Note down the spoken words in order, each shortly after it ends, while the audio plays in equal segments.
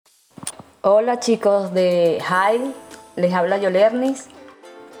Hola chicos de Hi, les habla Yolernis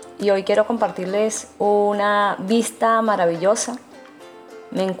y hoy quiero compartirles una vista maravillosa.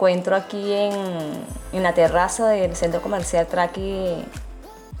 Me encuentro aquí en la terraza del centro comercial Traqui,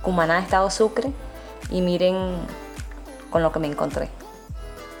 Cumaná, Estado Sucre, y miren con lo que me encontré.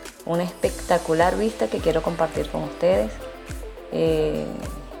 Una espectacular vista que quiero compartir con ustedes.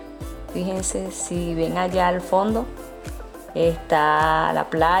 Fíjense, si ven allá al fondo está la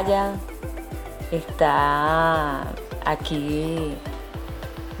playa. Está aquí,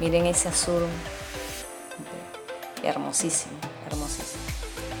 miren ese azul, hermosísimo, hermosísimo.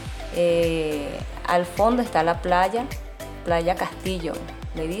 Al fondo está la playa, Playa Castillo,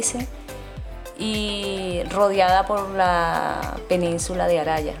 le dicen, y rodeada por la península de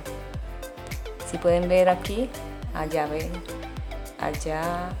Araya. Si pueden ver aquí, allá ven,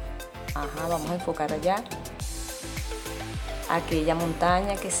 allá, vamos a enfocar allá. Aquella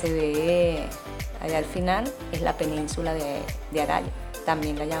montaña que se ve allá al final es la península de Araya,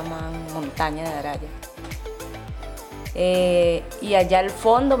 también la llaman montaña de Araya. Y allá al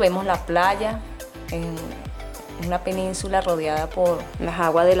fondo vemos la playa, en una península rodeada por las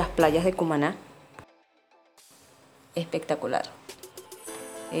aguas de las playas de Cumaná. Espectacular.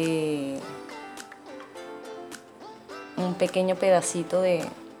 Un pequeño pedacito de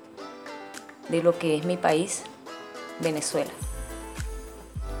lo que es mi país, Venezuela.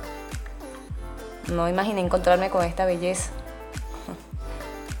 No imaginé encontrarme con esta belleza.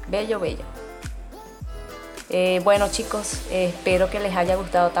 Bello, bello. Bueno chicos, espero que les haya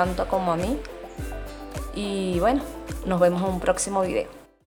gustado tanto como a mí. Y bueno, nos vemos en un próximo video.